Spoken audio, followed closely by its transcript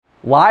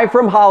Live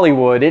from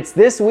Hollywood, it's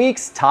this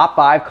week's Top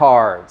 5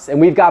 Cards.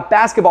 And we've got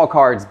basketball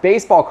cards,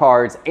 baseball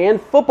cards,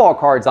 and football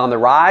cards on the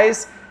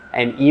rise,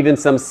 and even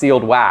some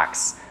sealed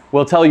wax.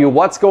 We'll tell you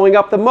what's going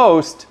up the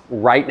most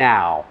right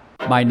now.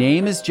 My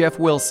name is Jeff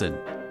Wilson.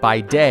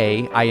 By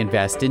day, I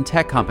invest in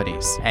tech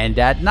companies, and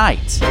at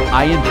night,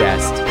 I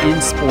invest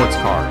in sports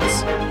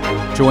cards.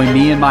 Join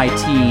me and my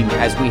team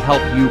as we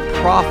help you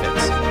profit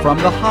from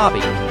the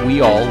hobby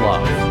we all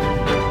love.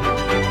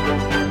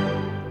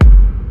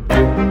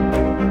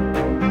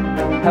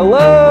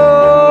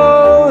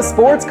 Hello,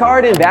 sports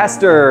card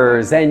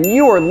investors, and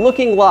you are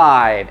looking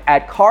live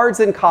at Cards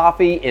and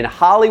Coffee in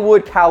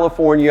Hollywood,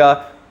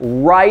 California,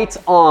 right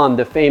on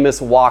the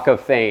famous Walk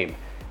of Fame.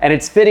 And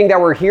it's fitting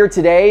that we're here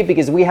today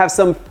because we have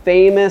some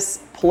famous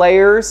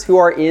players who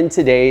are in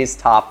today's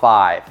top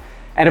 5.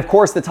 And of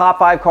course, the top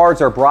 5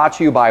 cards are brought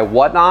to you by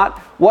Whatnot.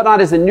 Whatnot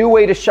is a new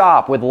way to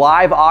shop with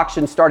live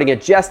auctions starting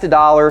at just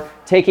 $1,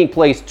 taking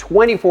place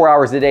 24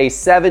 hours a day,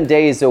 7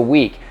 days a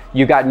week.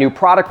 You've got new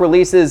product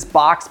releases,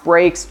 box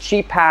breaks,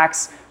 cheap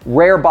packs,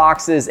 rare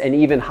boxes, and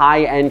even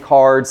high-end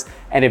cards.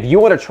 And if you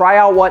want to try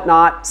out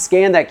Whatnot,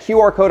 scan that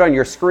QR code on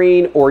your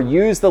screen or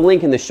use the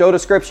link in the show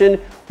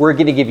description. We're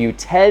going to give you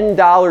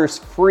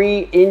 $10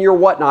 free in your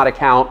Whatnot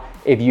account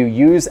if you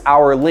use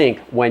our link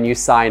when you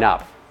sign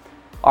up.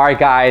 All right,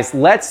 guys,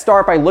 let's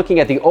start by looking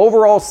at the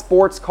overall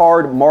sports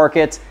card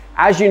market.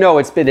 As you know,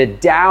 it's been a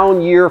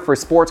down year for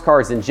sports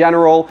cards in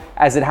general,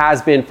 as it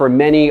has been for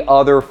many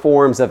other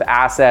forms of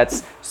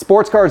assets.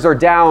 Sports cards are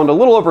down a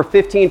little over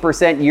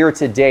 15% year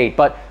to date,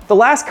 but the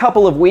last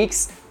couple of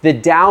weeks, the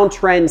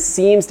downtrend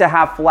seems to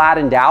have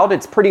flattened out.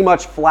 It's pretty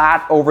much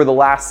flat over the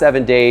last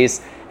 7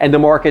 days, and the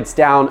market's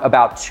down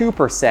about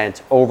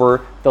 2%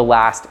 over the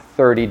last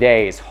 30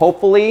 days.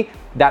 Hopefully,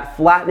 that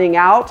flattening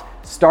out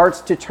starts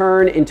to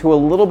turn into a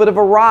little bit of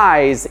a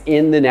rise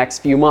in the next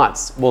few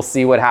months. We'll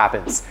see what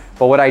happens.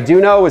 But what I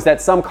do know is that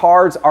some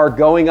cards are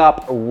going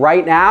up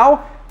right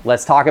now.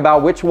 Let's talk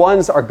about which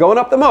ones are going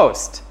up the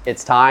most.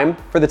 It's time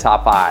for the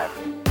top 5.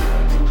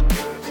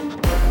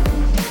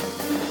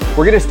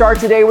 We're going to start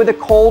today with a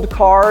cold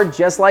card,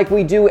 just like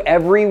we do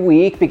every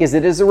week, because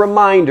it is a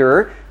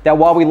reminder that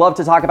while we love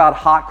to talk about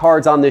hot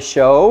cards on this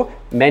show,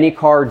 many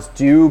cards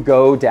do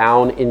go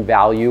down in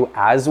value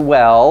as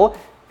well.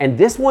 And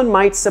this one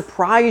might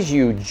surprise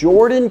you,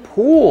 Jordan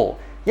Poole.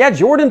 Yeah,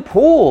 Jordan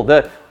Poole,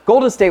 the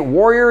Golden State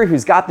Warrior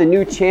who's got the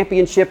new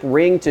championship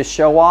ring to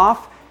show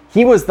off.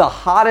 He was the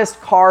hottest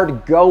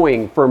card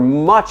going for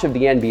much of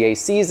the NBA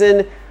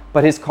season,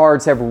 but his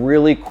cards have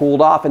really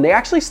cooled off, and they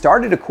actually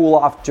started to cool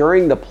off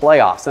during the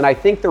playoffs. And I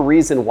think the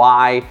reason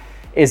why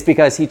is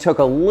because he took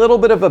a little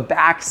bit of a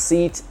back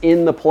seat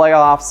in the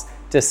playoffs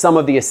to some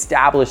of the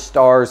established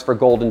stars for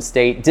Golden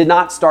State. Did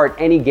not start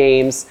any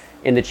games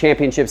in the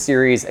championship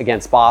series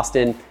against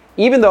Boston,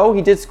 even though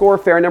he did score a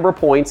fair number of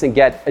points and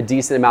get a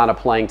decent amount of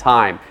playing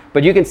time.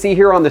 But you can see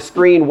here on the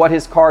screen what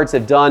his cards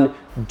have done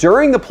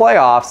during the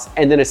playoffs,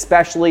 and then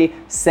especially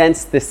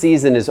since the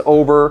season is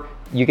over.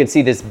 You can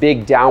see this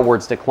big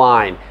downwards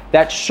decline.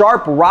 That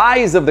sharp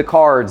rise of the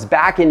cards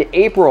back in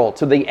April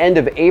to the end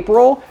of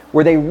April,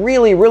 where they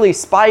really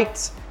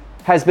spiked,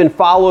 has been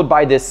followed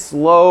by this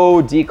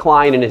slow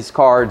decline in his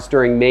cards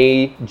during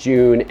May,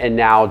 June, and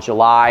now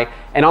July.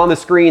 And on the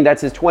screen,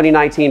 that's his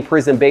 2019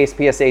 Prism Base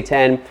PSA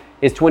 10,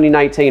 his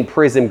 2019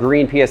 Prism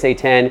Green PSA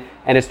 10,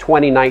 and his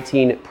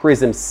 2019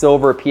 Prism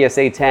Silver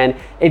PSA 10.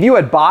 If you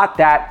had bought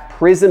that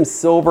Prism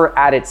Silver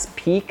at its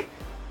peak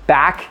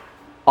back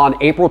on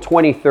April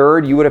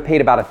 23rd, you would have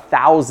paid about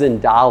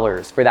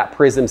 $1,000 for that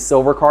Prism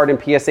Silver card in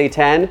PSA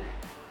 10.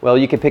 Well,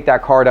 you can pick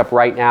that card up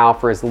right now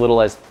for as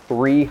little as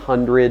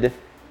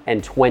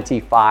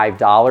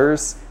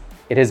 $325.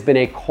 It has been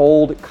a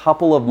cold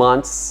couple of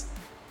months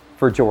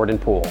for Jordan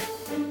Poole.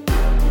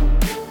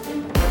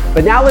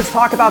 But now let's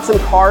talk about some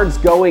cards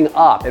going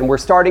up, and we're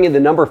starting in the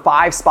number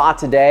 5 spot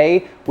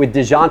today with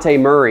DeJounte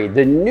Murray,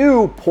 the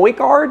new point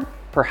guard,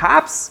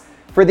 perhaps,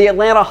 for the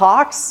Atlanta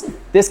Hawks.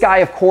 This guy,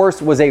 of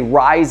course, was a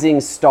rising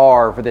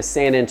star for the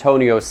San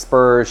Antonio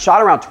Spurs,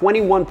 shot around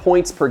 21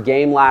 points per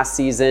game last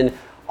season,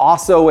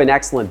 also an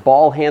excellent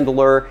ball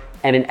handler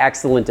and an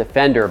excellent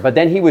defender. But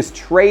then he was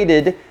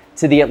traded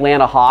to the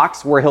Atlanta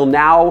Hawks, where he'll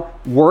now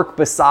work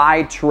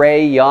beside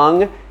Trae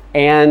Young,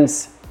 and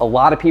a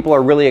lot of people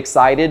are really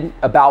excited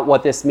about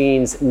what this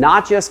means,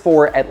 not just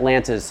for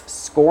Atlanta's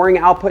scoring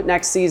output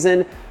next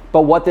season,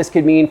 but what this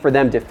could mean for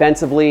them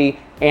defensively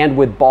and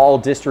with ball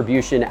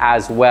distribution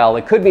as well.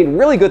 It could mean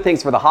really good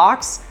things for the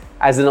Hawks.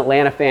 As an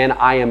Atlanta fan,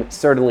 I am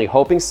certainly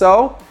hoping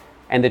so.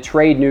 And the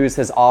trade news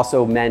has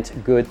also meant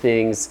good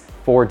things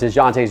for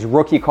DeJounte's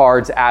rookie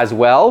cards as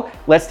well.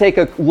 Let's take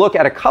a look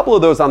at a couple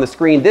of those on the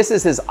screen. This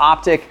is his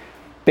Optic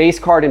base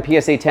card in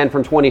PSA 10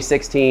 from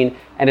 2016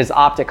 and his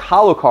Optic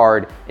Holo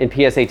card in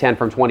PSA 10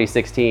 from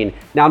 2016.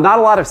 Now, not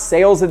a lot of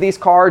sales of these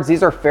cards.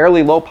 These are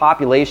fairly low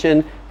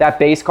population. That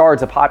base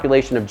card's a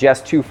population of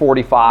just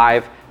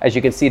 245, as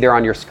you can see there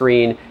on your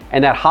screen.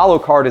 And that Holo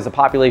card is a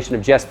population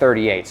of just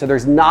 38. So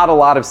there's not a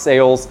lot of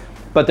sales,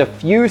 but the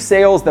few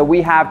sales that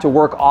we have to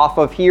work off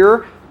of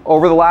here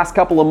over the last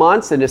couple of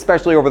months, and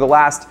especially over the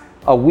last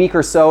a week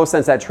or so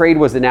since that trade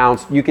was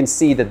announced, you can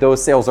see that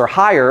those sales are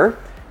higher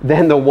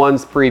than the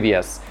ones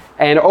previous.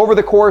 And over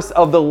the course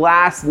of the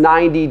last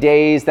 90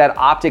 days, that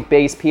Optic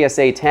Base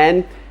PSA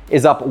 10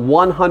 is up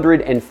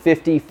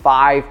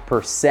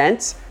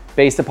 155%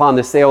 based upon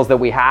the sales that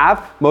we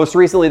have. Most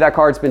recently, that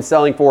card's been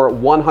selling for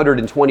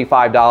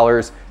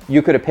 $125.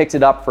 You could have picked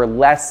it up for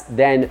less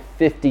than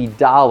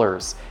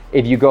 $50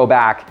 if you go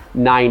back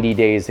 90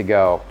 days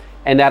ago.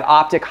 And that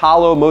Optic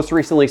Holo most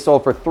recently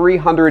sold for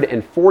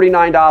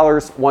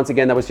 $349. Once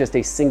again, that was just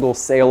a single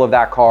sale of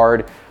that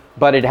card,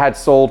 but it had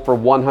sold for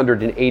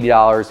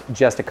 $180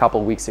 just a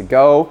couple weeks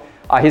ago.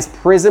 His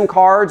Prism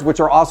cards, which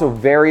are also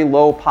very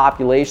low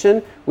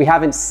population, we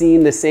haven't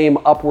seen the same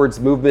upwards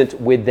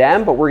movement with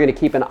them, but we're going to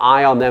keep an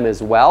eye on them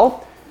as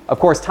well. Of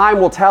course, time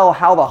will tell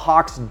how the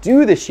Hawks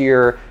do this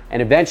year,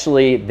 and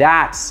eventually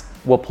that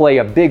will play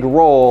a big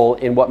role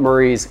in what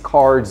Murray's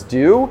cards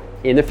do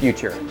in the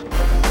future.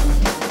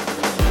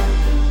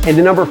 In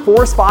the number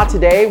 4 spot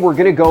today, we're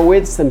gonna go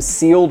with some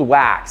sealed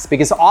wax,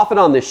 because often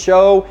on this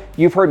show,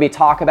 you've heard me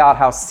talk about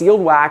how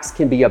sealed wax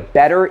can be a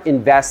better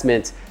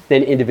investment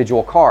than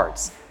individual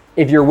cards.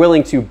 If you're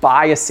willing to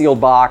buy a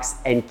sealed box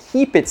and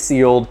keep it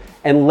sealed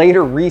and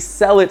later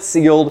resell it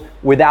sealed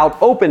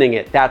without opening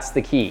it, that's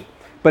the key.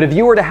 But if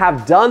you were to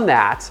have done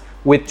that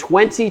with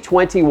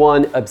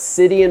 2021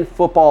 Obsidian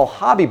football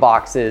hobby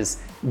boxes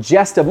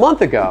just a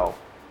month ago,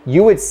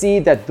 you would see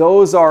that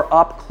those are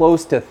up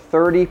close to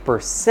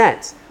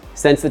 30%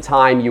 since the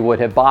time you would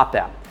have bought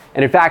them.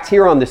 And in fact,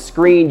 here on the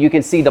screen, you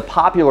can see the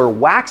popular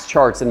wax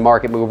charts in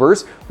Market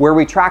Movers, where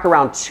we track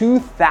around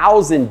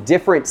 2,000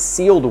 different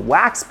sealed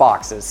wax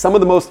boxes. Some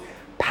of the most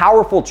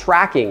powerful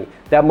tracking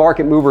that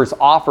Market Movers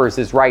offers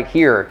is right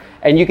here.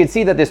 And you can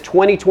see that this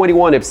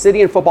 2021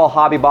 Obsidian football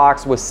hobby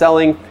box was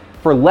selling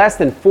for less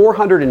than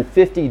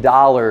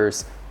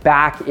 $450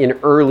 back in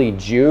early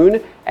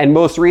June. And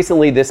most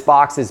recently, this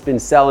box has been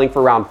selling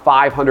for around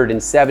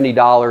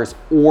 $570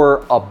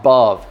 or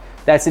above.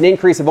 That's an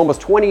increase of almost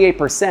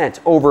 28%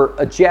 over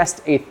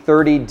just a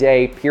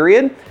 30-day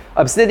period.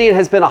 Obsidian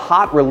has been a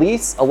hot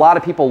release. A lot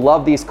of people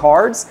love these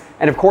cards.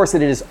 And of course,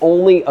 it is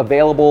only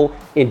available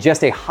in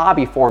just a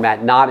hobby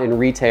format, not in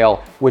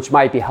retail, which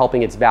might be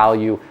helping its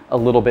value a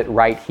little bit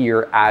right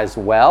here as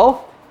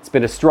well. It's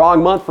been a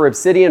strong month for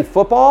Obsidian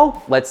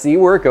football. Let's see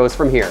where it goes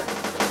from here.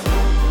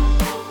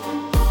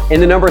 In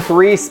the number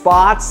 3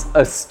 spots,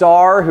 a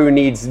star who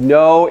needs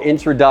no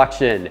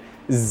introduction.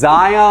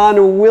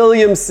 Zion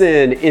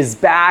Williamson is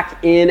back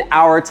in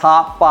our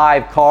top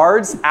 5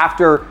 cards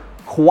after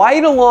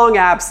quite a long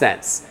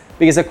absence.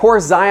 Because of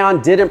course,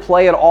 Zion didn't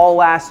play at all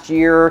last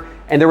year,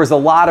 and there was a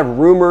lot of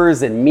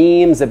rumors and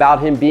memes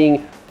about him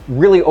being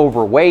really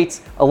overweight.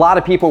 A lot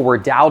of people were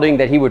doubting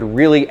that he would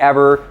really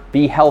ever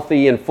be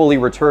healthy and fully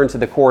return to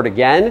the court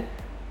again.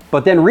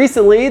 But then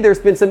recently, there's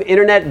been some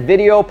internet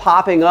video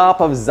popping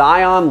up of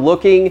Zion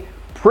looking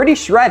pretty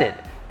shredded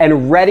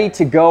and ready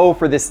to go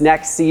for this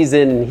next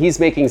season. And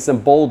he's making some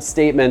bold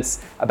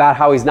statements about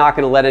how he's not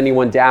going to let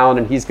anyone down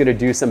and he's going to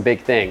do some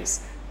big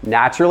things.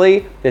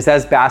 Naturally, this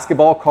has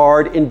basketball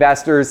card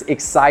investors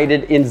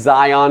excited in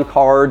Zion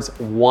cards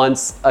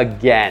once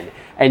again.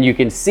 And you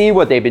can see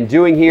what they've been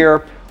doing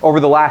here over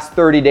the last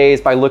 30 days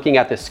by looking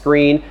at the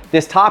screen.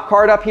 This top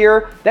card up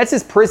here, that's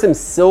his Prism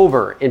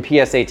Silver in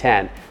PSA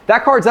 10.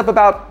 That card's up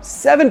about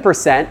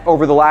 7%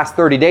 over the last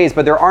 30 days,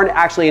 but there aren't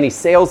actually any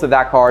sales of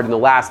that card in the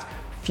last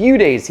few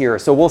days here.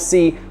 So we'll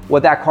see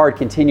what that card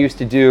continues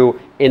to do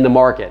in the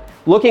market.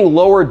 Looking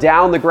lower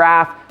down the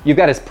graph, you've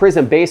got his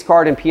Prism base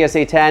card in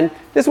PSA 10.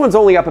 This one's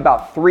only up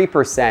about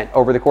 3%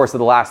 over the course of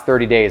the last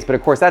 30 days. But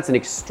of course, that's an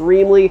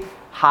extremely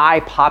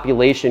high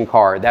population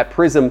card. That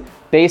Prism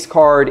base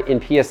card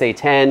in PSA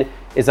 10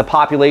 is a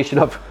population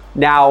of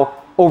now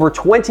over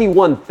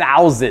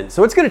 21,000.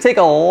 So it's going to take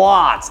a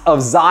lot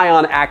of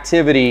Zion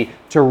activity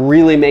to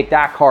really make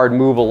that card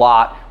move a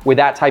lot with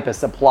that type of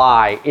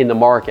supply in the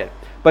market.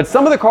 But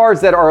some of the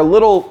cards that are a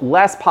little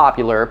less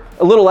popular,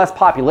 a little less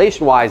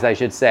population-wise, I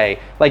should say,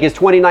 like his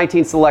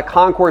 2019 Select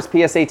Concourse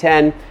PSA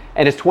 10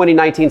 and his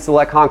 2019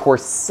 Select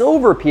Concourse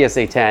Silver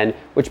PSA 10,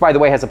 which by the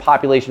way has a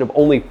population of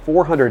only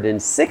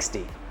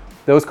 460.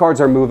 Those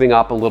cards are moving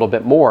up a little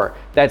bit more.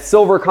 That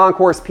Silver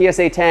Concourse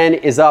PSA 10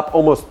 is up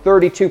almost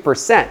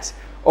 32%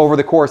 over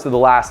the course of the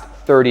last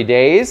 30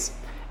 days.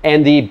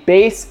 And the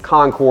base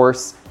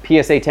Concourse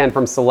PSA 10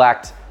 from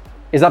Select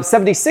is up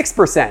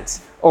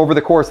 76% over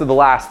the course of the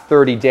last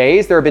 30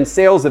 days. There have been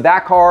sales of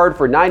that card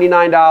for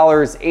 $99,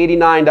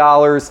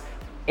 $89,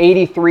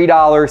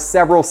 $83,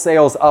 several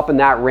sales up in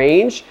that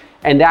range.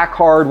 And that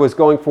card was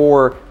going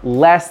for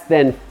less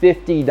than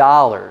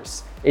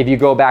 $50 if you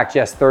go back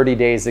just 30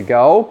 days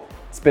ago.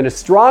 It's been a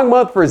strong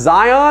month for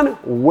Zion.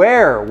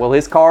 Where will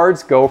his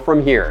cards go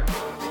from here?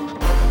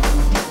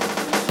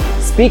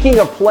 Speaking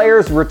of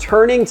players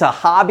returning to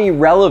hobby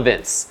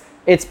relevance,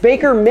 it's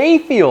Baker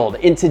Mayfield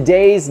in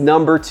today's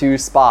number 2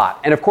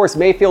 spot. And of course,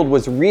 Mayfield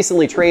was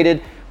recently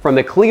traded from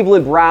the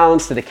Cleveland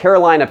Browns to the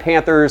Carolina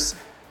Panthers,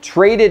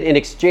 traded in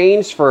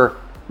exchange for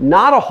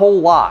not a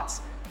whole lot.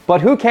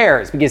 But who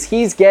cares? Because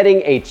he's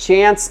getting a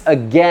chance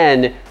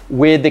again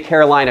with the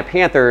Carolina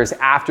Panthers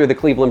after the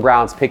Cleveland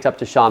Browns picked up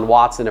Deshaun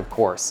Watson, of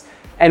course.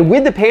 And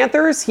with the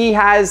Panthers, he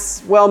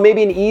has, well,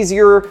 maybe an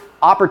easier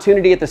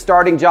opportunity at the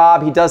starting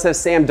job. He does have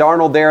Sam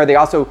Darnold there. They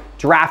also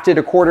drafted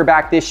a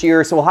quarterback this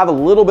year, so we'll have a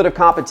little bit of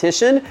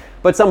competition.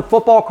 But some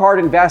football card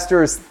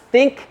investors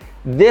think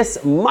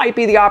this might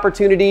be the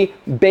opportunity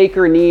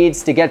Baker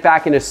needs to get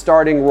back in a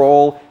starting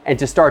role and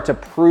to start to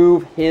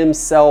prove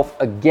himself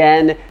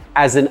again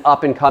as an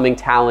up-and-coming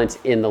talent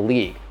in the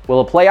league. Will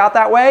it play out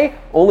that way?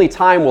 Only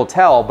time will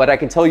tell, but I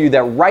can tell you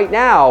that right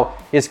now,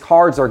 his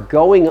cards are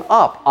going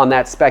up on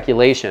that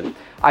speculation.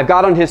 I've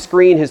got on his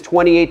screen his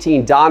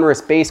 2018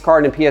 Donruss base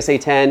card in PSA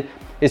 10,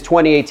 his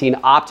 2018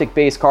 Optic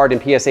base card in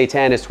PSA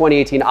 10, his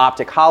 2018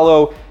 Optic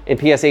Holo in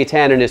PSA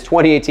 10, and his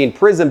 2018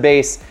 Prism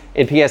base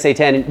in PSA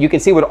 10. And you can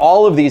see what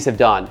all of these have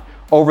done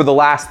over the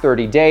last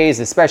 30 days,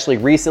 especially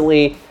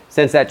recently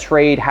since that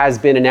trade has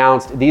been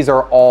announced. These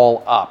are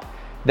all up.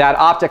 That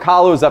Optic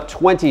Holo is up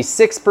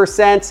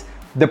 26%.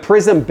 The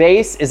Prism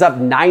base is up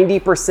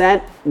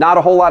 90%. Not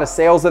a whole lot of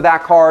sales of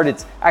that card.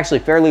 It's actually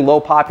fairly low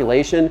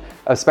population,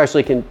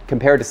 especially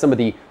compared to some of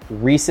the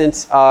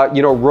recent,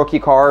 rookie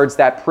cards.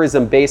 That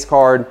Prism base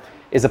card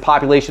is a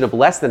population of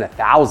less than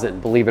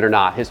 1,000, believe it or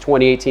not. His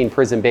 2018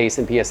 Prism base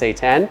in PSA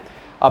 10,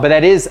 but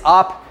that is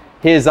up.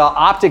 His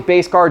Optic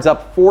base card's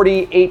up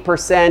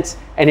 48%,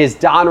 and his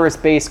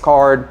Donruss base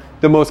card,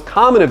 the most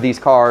common of these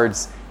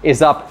cards,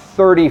 is up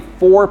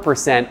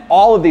 34%.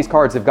 All of these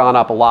cards have gone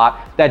up a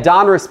lot. That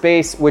Donruss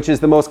base, which is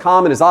the most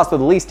common, is also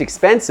the least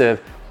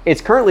expensive. It's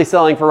currently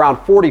selling for around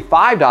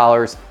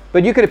 $45,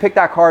 but you could have picked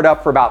that card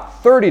up for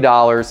about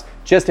 $30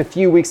 just a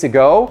few weeks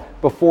ago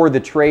before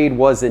the trade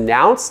was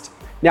announced.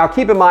 Now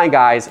keep in mind,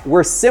 guys,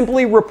 we're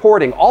simply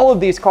reporting all of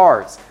these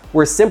cards.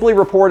 We're simply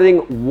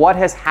reporting what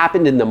has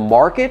happened in the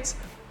market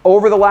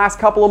over the last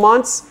couple of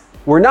months.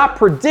 We're not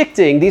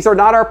predicting, these are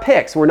not our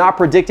picks. We're not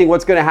predicting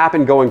what's going to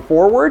happen going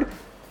forward.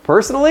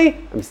 Personally,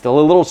 I'm still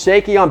a little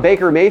shaky on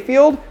Baker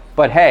Mayfield,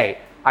 but hey,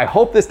 I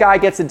hope this guy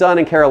gets it done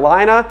in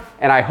Carolina,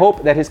 and I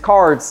hope that his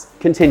cards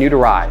continue to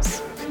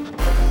rise.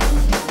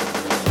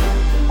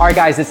 All right,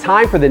 guys, it's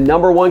time for the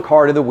number one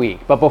card of the week.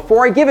 But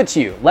before I give it to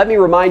you, let me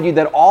remind you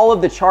that all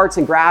of the charts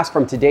and graphs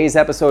from today's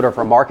episode are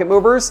from Market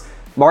Movers.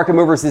 Market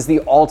Movers is the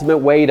ultimate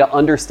way to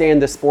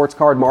understand the sports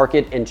card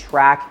market and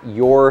track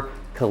your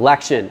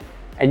collection.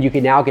 And you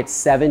can now get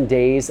 7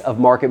 days of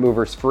Market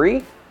Movers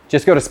free.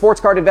 Just go to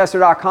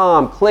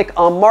sportscardinvestor.com, click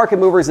on Market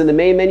Movers in the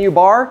main menu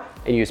bar,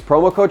 and use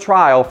promo code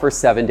TRIAL for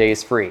 7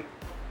 days free.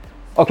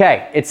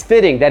 Okay, it's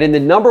fitting that in the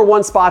number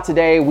one spot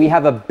today, we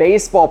have a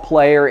baseball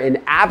player,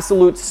 an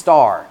absolute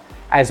star,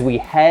 as we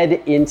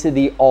head into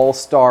the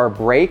All-Star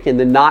break in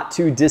the not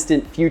too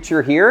distant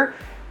future here.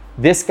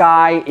 This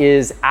guy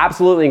is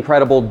absolutely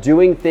incredible,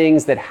 doing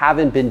things that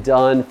haven't been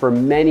done for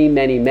many,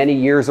 many, many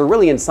years, or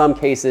really in some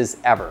cases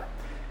ever.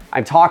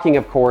 I'm talking,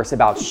 of course,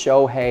 about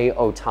Shohei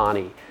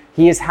Ohtani.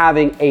 He is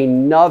having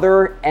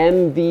another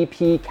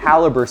MVP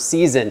caliber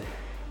season.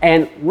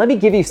 And let me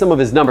give you some of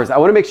his numbers. I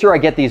want to make sure I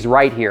get these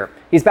right here.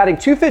 He's batting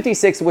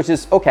 .256, which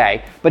is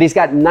okay, but he's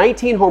got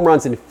 19 home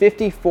runs and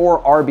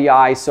 54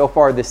 RBI so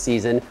far this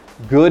season.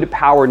 Good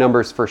power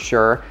numbers for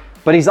sure.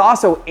 But he's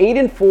also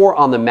 8-4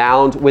 on the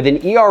mound with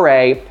an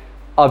ERA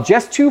of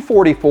just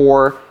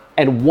 .244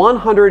 and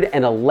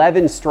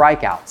 111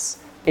 strikeouts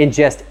in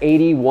just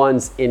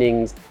 81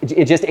 innings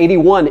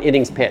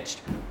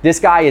pitched. This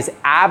guy is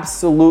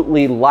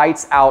absolutely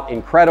lights out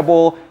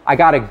incredible. I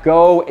got to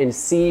go and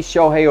see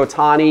Shohei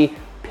Ohtani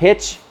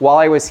pitch while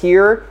I was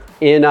here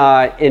in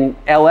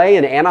LA,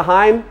 in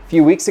Anaheim a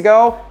few weeks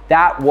ago.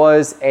 That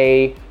was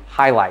a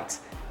highlight.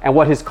 And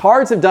what his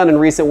cards have done in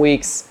recent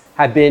weeks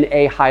have been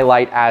a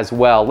highlight as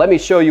well. Let me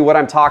show you what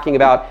I'm talking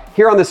about.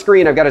 Here on the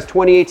screen, I've got his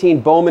 2018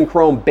 Bowman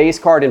Chrome base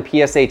card in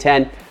PSA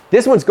 10.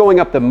 This one's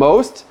going up the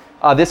most.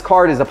 This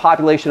card is a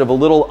population of a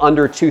little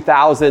under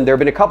 2,000. There have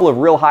been a couple of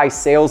real high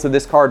sales of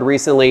this card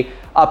recently,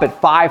 up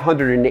at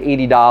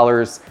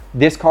 $580.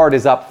 This card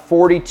is up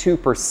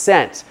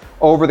 42%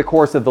 over the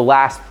course of the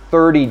last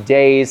 30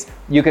 days.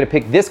 You could have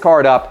picked this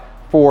card up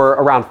for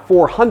around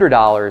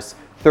 $400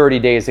 30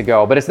 days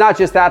ago. But it's not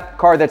just that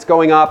card that's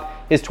going up.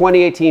 His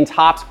 2018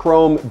 Topps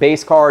Chrome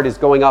base card is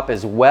going up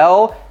as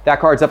well.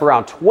 That card's up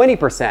around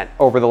 20%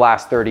 over the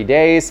last 30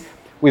 days.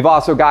 We've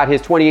also got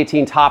his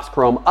 2018 Topps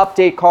Chrome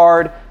update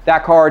card.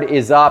 That card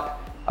is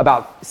up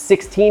about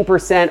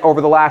 16%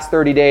 over the last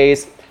 30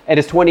 days. And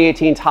his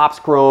 2018 Topps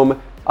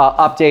Chrome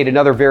update,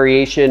 another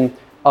variation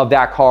of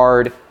that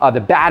card, the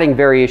batting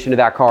variation of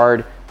that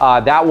card,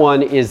 that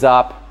one is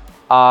up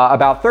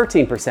about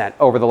 13%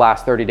 over the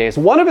last 30 days.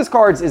 One of his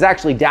cards is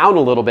actually down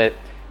a little bit,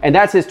 and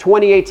that's his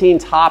 2018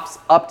 Topps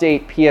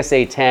Update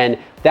PSA 10.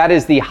 That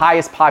is the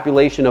highest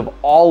population of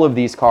all of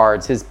these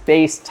cards. His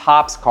base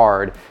Topps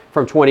card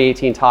from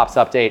 2018 Topps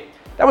Update,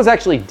 that was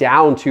actually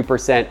down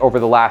 2% over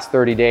the last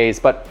 30 days,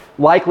 but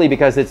likely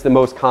because it's the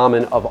most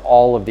common of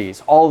all of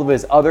these. All of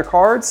his other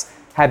cards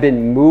have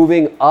been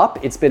moving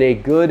up. It's been a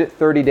good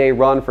 30-day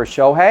run for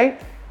Shohei.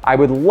 I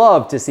would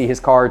love to see his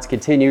cards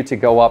continue to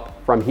go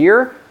up from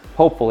here.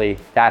 Hopefully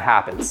that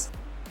happens.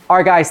 All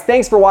right, guys,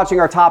 thanks for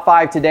watching our top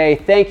 5 today.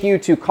 Thank you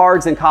to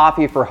Cards and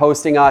Coffee for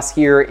hosting us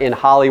here in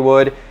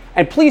Hollywood.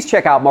 And please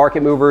check out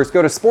Market Movers.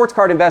 Go to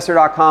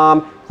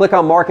sportscardinvestor.com, click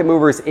on Market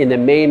Movers in the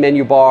main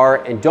menu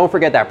bar, and don't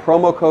forget that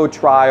promo code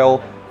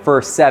TRIAL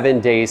for 7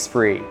 days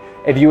free.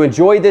 If you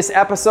enjoyed this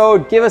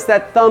episode, give us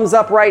that thumbs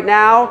up right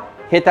now.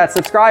 Hit that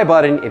subscribe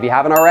button if you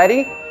haven't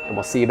already, and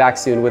we'll see you back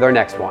soon with our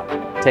next one.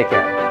 Take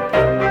care.